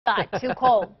Too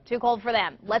cold for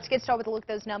them. Let's get started with a look at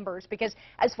those numbers, because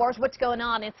as far as what's going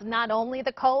on, it's not only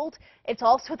the cold, it's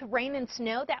also the rain and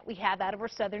snow that we have out of our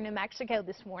southern New Mexico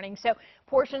this morning. So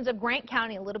portions of Grant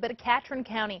County, a little bit of Catron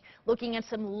County, looking at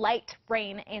some light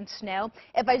rain and snow.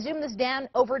 If I zoom this down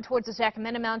over towards the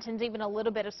Sacramento Mountains, even a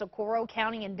little bit of Socorro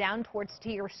County and down towards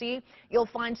TRC, you'll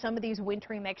find some of these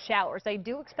wintry mixed showers. I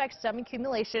do expect some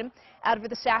accumulation out of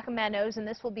the Sacramentos, and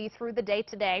this will be through the day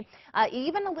today,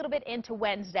 even a little bit into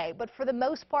Wednesday. But for the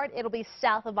most part, it'll be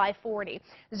south of I-40.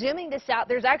 Zooming this out,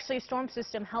 there's actually a storm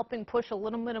system helping push a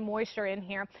little bit of moisture in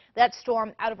here. That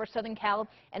storm out of our southern Cal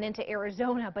and into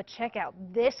Arizona. But check out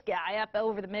this guy up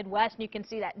over the Midwest, and you can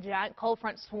see that giant cold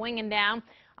front swinging down.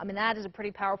 I mean, that is a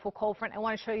pretty powerful cold front. I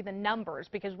want to show you the numbers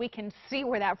because we can see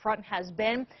where that front has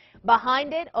been.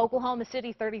 Behind it, Oklahoma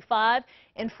City 35.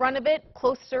 In front of it,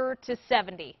 closer to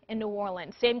 70 in New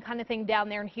Orleans. Same kind of thing down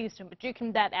there in Houston. But you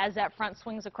can bet as that front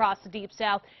swings across the deep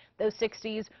south, those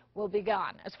 60s will be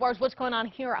gone. As far as what's going on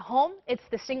here at home, it's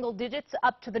the single digits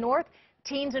up to the north.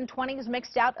 Teens and 20s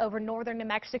mixed out over northern New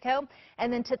Mexico,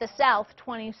 and then to the south,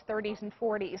 20s, 30s, and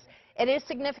 40s. It is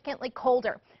significantly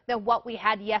colder than what we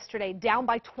had yesterday, down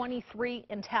by 23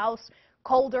 in Taos,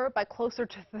 colder by closer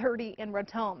to 30 in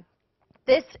Raton.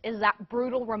 This is that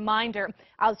brutal reminder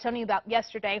I was telling you about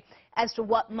yesterday as to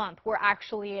what month we're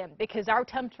actually in, because our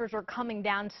temperatures are coming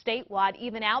down statewide.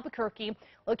 Even Albuquerque,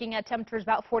 looking at temperatures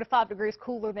about 4 to 5 degrees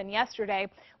cooler than yesterday,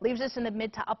 leaves us in the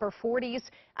mid to upper 40s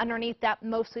underneath that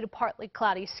mostly to partly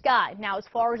cloudy sky. Now, as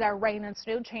far as our rain and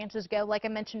snow chances go, like I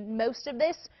mentioned, most of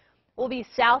this will be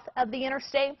south of the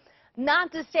interstate.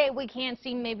 Not to say we can't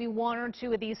see maybe one or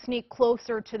two of these sneak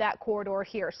closer to that corridor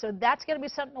here. So that's going to be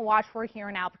something to watch for here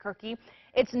in Albuquerque.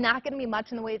 It's not going to be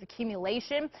much in the way of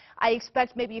accumulation. I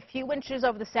expect maybe a few inches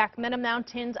over the Sacramento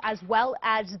Mountains as well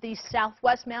as the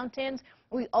southwest mountains.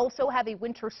 We also have a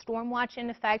winter storm watch in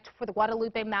effect for the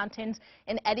Guadalupe Mountains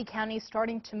in Eddy County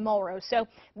starting tomorrow. So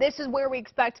this is where we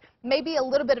expect maybe a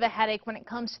little bit of a headache when it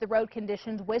comes to the road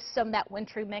conditions with some of that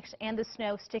wintry mix and the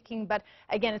snow sticking. But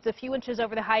again, it's a few inches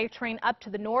over the higher terrain up to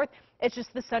the north. It's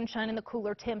just the sunshine and the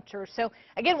cooler temperatures. So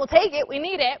again, we'll take it. We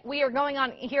need it. We are going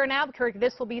on here in Albuquerque.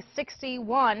 This will be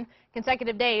 61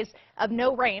 consecutive days of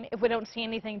no rain if we don't see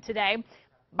anything today.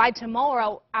 By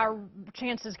tomorrow, our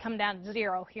chances come down to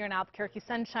 0 here in Albuquerque.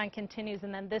 Sunshine continues,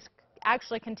 and then this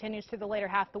actually continues through the later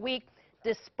half of the week.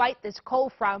 Despite this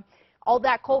cold front, all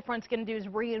that cold front's going to do is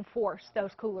reinforce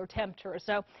those cooler temperatures.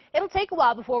 So it'll take a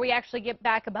while before we actually get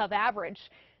back above average.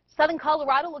 Southern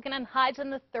Colorado looking at highs in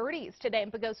the 30s today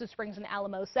in Pagosa Springs and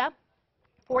Alamosa.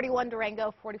 41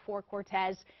 Durango, 44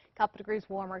 Cortez, a couple degrees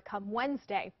warmer come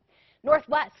Wednesday.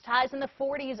 Northwest, highs in the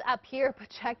 40s up here, but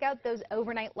check out those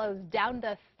overnight lows down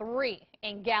to 3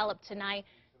 in Gallup tonight,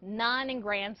 9 in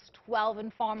Grants, 12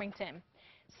 in Farmington.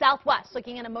 Southwest,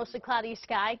 looking at a mostly cloudy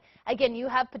sky. Again, you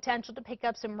have potential to pick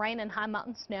up some rain and high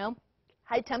mountain snow.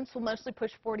 High temps will mostly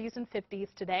push 40s and 50s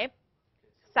today.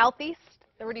 Southeast,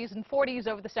 30s and 40s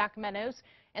over the Sacramentos,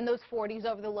 and those 40s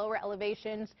over the lower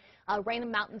elevations. Rain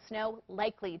and mountain snow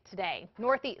likely today.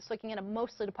 Northeast, looking at a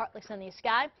mostly to partly sunny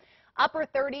sky. Upper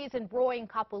 30s in Broy and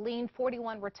Copaline,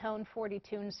 41 Raton,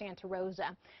 42 in Santa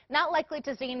Rosa. Not likely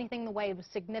to see anything in the way of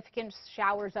significant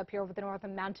showers up here over the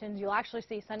northern mountains. You'll actually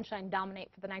see sunshine dominate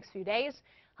for the next few days.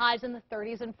 Highs in the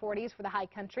 30s and 40s for the high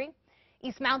country.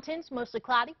 East Mountains, mostly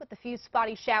cloudy with a few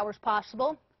spotty showers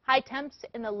possible. High temps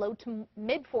in the low to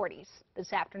mid 40s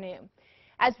this afternoon.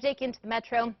 As we take into the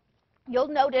metro, you'll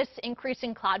notice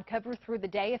increasing cloud cover through the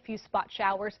day, a few spot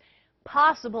showers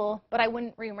possible, but I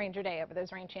wouldn't rearrange your day over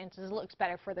those rain chances. It looks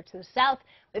better further to the south.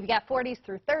 We've got 40s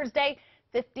through Thursday,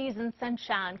 50s and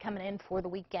sunshine coming in for the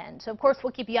weekend. So, of course,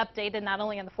 we'll keep you updated not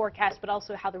only on the forecast, but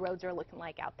also how the roads are looking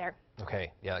like out there.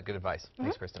 Okay, yeah, good advice.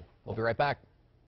 Thanks, Kristen. We'll be right back.